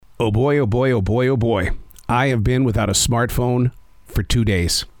Oh boy, oh boy, oh boy, oh boy. I have been without a smartphone for 2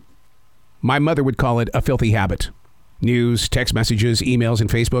 days. My mother would call it a filthy habit. News, text messages, emails, and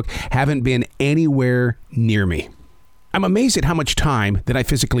Facebook haven't been anywhere near me. I'm amazed at how much time that I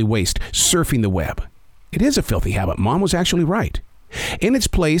physically waste surfing the web. It is a filthy habit. Mom was actually right. In its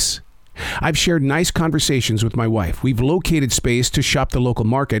place, I've shared nice conversations with my wife. We've located space to shop the local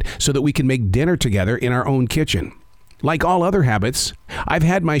market so that we can make dinner together in our own kitchen. Like all other habits, I've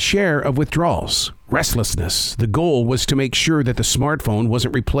had my share of withdrawals, restlessness. The goal was to make sure that the smartphone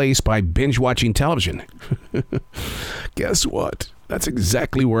wasn't replaced by binge-watching television. Guess what? That's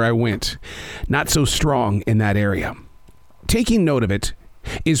exactly where I went. Not so strong in that area. Taking note of it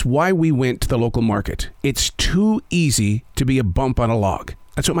is why we went to the local market. It's too easy to be a bump on a log.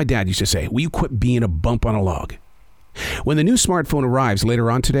 That's what my dad used to say. Will you quit being a bump on a log? When the new smartphone arrives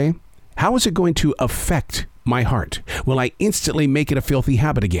later on today, how is it going to affect my heart? Will I instantly make it a filthy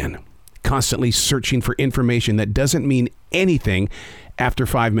habit again? Constantly searching for information that doesn't mean anything after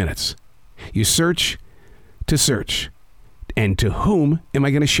 5 minutes. You search to search. And to whom am I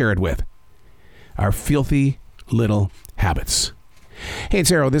going to share it with? Our filthy little habits. Hey,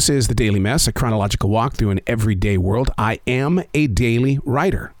 it's Arrow. This is The Daily Mess, a chronological walk through an everyday world. I am a daily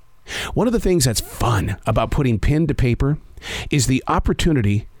writer. One of the things that's fun about putting pen to paper is the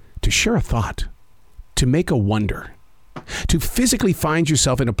opportunity to share a thought, to make a wonder, to physically find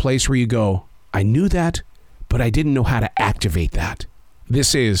yourself in a place where you go, I knew that, but I didn't know how to activate that.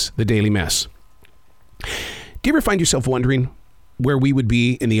 This is The Daily Mess. Do you ever find yourself wondering where we would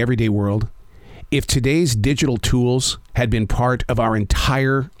be in the everyday world if today's digital tools had been part of our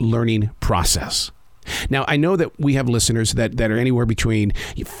entire learning process? Now, I know that we have listeners that are anywhere between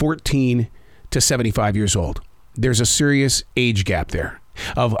 14 to 75 years old. There's a serious age gap there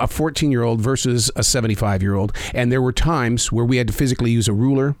of a 14-year-old versus a 75-year-old. And there were times where we had to physically use a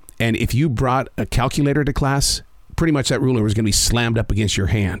ruler. And if you brought a calculator to class, pretty much that ruler was going to be slammed up against your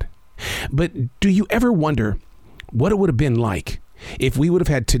hand. But do you ever wonder what it would have been like if we would have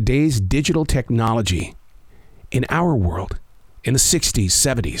had today's digital technology in our world in the 60s,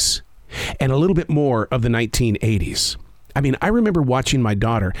 70s, and a little bit more of the 1980s? I mean, I remember watching my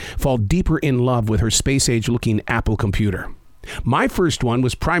daughter fall deeper in love with her space-age looking Apple computer. My first one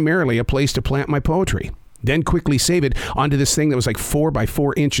was primarily a place to plant my poetry, then quickly save it onto this thing that was like 4 by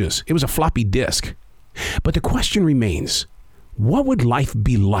 4 inches. It was a floppy disk. But the question remains, what would life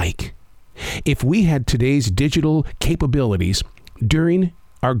be like if we had today's digital capabilities during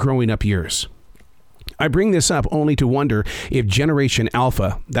our growing up years? I bring this up only to wonder if Generation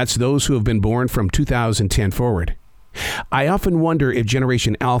Alpha, that's those who have been born from 2010 forward, I often wonder if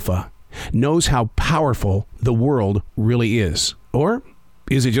Generation Alpha knows how powerful the world really is. Or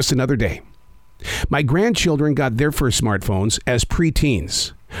is it just another day? My grandchildren got their first smartphones as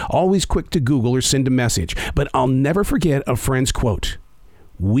preteens, always quick to Google or send a message. But I'll never forget a friend's quote.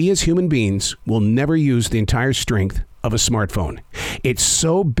 We as human beings will never use the entire strength of a smartphone. It's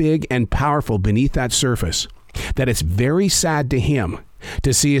so big and powerful beneath that surface that it's very sad to him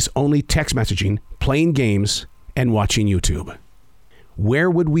to see us only text messaging, playing games, and watching YouTube.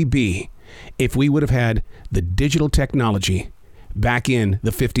 Where would we be if we would have had the digital technology back in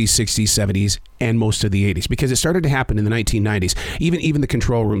the 50s, 60s, 70s, and most of the 80s? Because it started to happen in the 1990s. Even the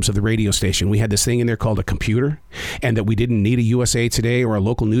control rooms of the radio station, we had this thing in there called a computer, and that we didn't need a USA Today or a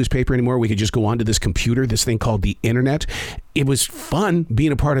local newspaper anymore. We could just go onto this computer, this thing called the internet. It was fun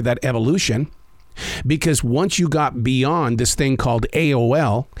being a part of that evolution. Because once you got beyond this thing called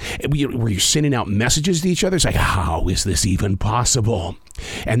AOL, where you're sending out messages to each other, it's like, how is this even possible?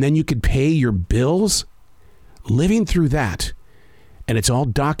 And then you could pay your bills. Living through that, and it's all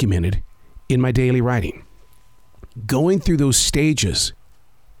documented in my daily writing. Going through those stages.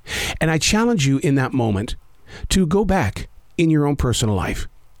 And I challenge you in that moment to go back in your own personal life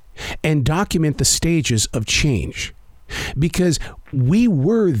and document the stages of change. Because we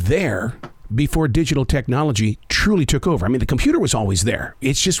were there before digital technology truly took over. I mean, the computer was always there.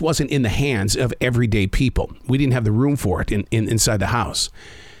 It just wasn't in the hands of everyday people. We didn't have the room for it inside the house.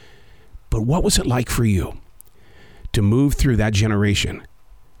 But what was it like for you to move through that generation?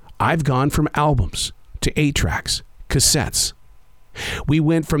 I've gone from albums to 8-tracks, cassettes. We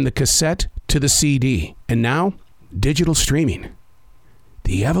went from the cassette to the CD, and now digital streaming.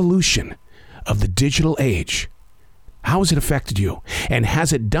 The evolution of the digital age. How has it affected you? And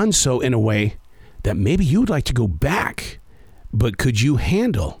has it done so in a way that maybe you'd like to go back, but could you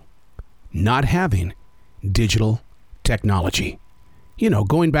handle not having digital technology? You know,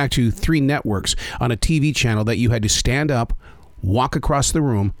 going back to 3 networks on a TV channel that you had to stand up, walk across the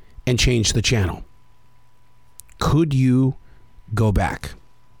room, and change the channel. Could you go back?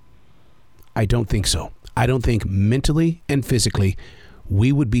 I don't think so. I don't think mentally and physically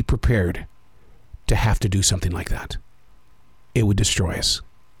we would be prepared to have to do something like that. It would destroy us.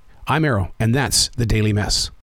 I'm Arrow, and that's the Daily Mess.